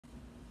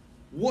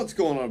What's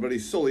going on, buddy?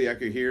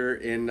 Soliaker here,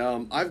 and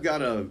I've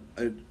got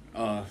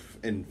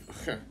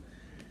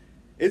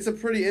it's a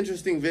pretty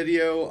interesting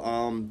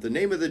video. The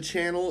name of the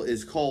channel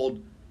is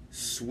called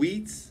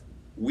Sweets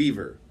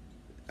Weaver,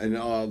 and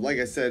like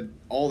I said,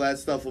 all that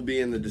stuff will be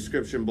in the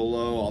description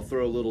below. I'll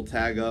throw a little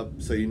tag up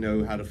so you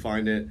know how to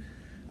find it.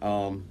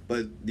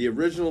 But the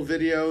original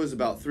video is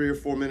about 3 or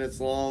 4 minutes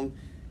long,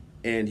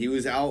 and he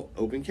was out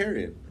open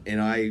carrying, and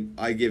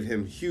I give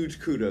him huge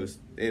kudos,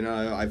 and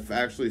I've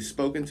actually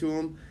spoken to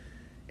him.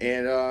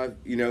 And,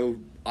 you know,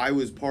 I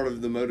was part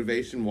of the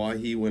motivation why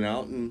he went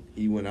out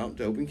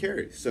to open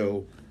carry.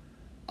 So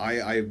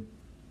I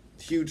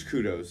huge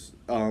kudos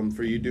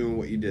for you doing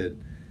what you did.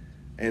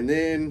 And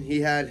then he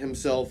had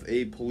himself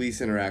a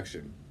police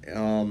interaction.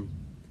 The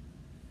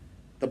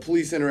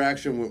police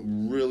interaction went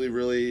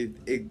really,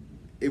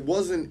 it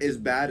wasn't as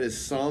bad as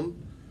some,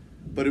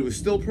 but it was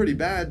still pretty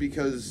bad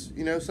because,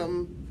 you know,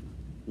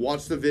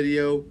 watch the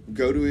video,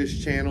 go to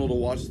his channel to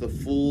watch the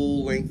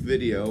full length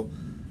video.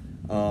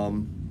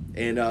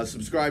 And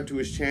subscribe to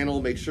his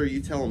channel. Make sure you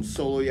tell him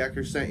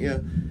Soliaker sent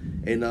you.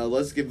 And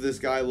let's give this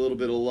guy a little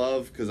bit of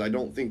love, because I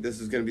don't think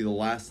this is going to be the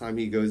last time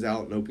he goes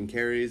out and open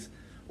carries,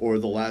 or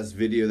the last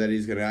video that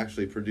he's going to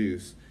actually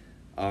produce.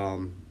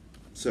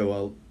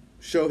 So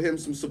show him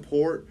some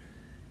support,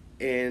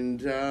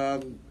 and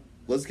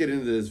let's get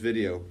into this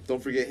video.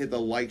 Don't forget, hit the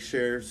like,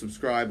 share,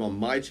 subscribe on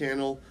my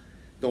channel.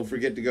 Don't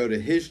forget to go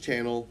to his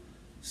channel,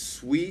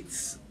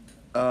 Sweets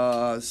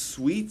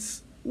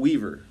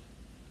Weaver.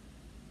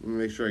 Let me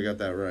make sure I got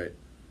that right.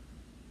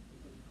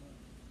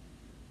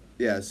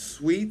 Yeah,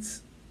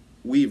 Sweets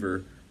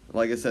Weaver.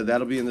 Like I said,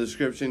 that'll be in the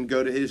description.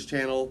 Go to his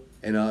channel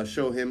and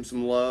show him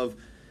some love,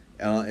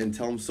 and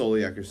tell him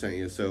Soliaker sent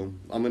you. So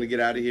I'm going to get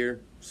out of here.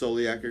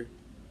 Soliaker,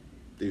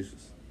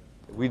 deuces.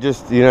 We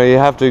just, you know, you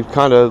have to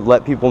kind of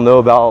let people know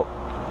about,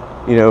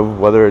 you know,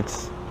 whether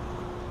it's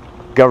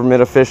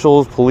government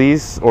officials,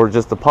 police, or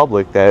just the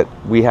public, that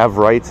we have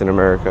rights in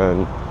America,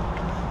 and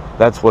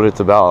that's what it's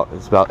about.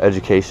 It's about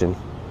education.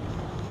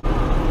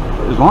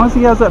 As long as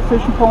he has that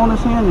fishing pole in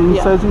his hand and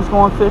he says he's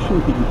going fishing,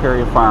 he can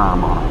carry a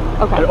firearm on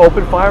him. Okay. An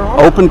open firearm?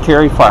 Open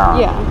carry firearm.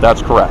 Yeah.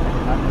 That's correct.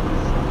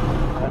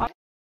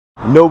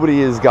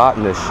 Nobody has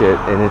gotten this shit,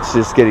 and it's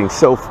just getting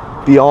so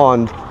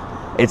beyond,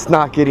 it's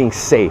not getting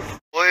safe.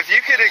 Well, if you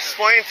could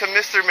explain to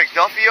Mr.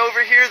 McDuffie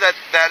over here that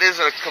is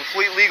a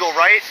complete legal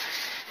right,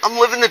 I'm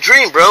living the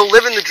dream, bro.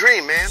 Living the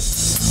dream, man.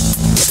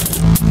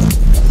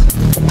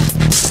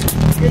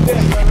 Good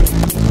day, brother.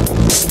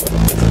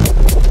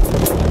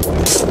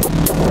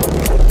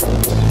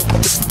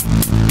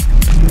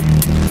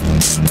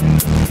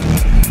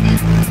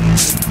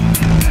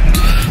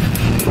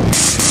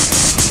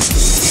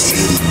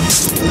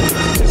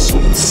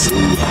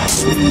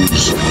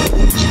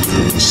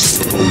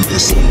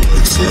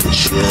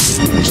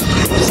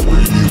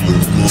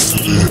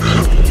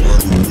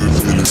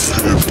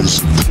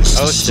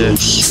 Oh shit.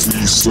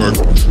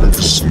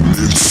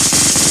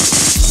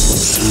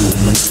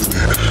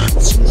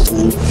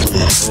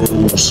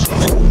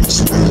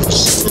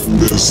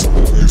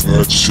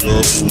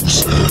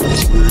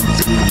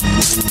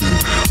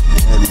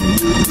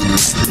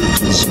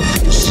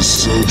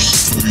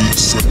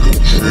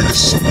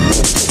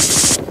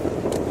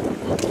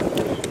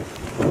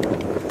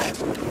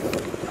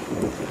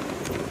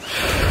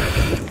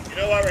 You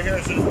know why we're here?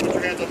 So just put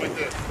your hands up like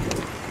this.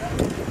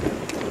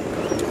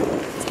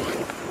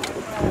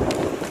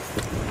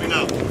 We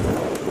know.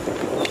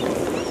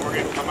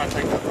 Morgan, I'm gonna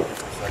take that for a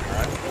second,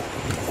 right?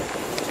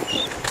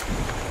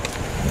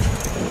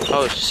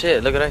 Oh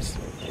shit, look at us.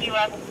 Okay. You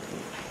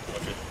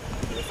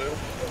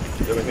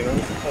have anything on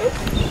it?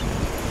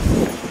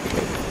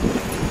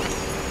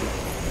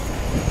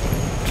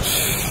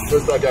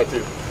 Where's that guy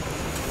too?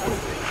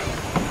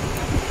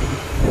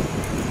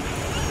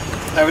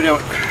 How we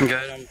doing?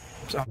 Good.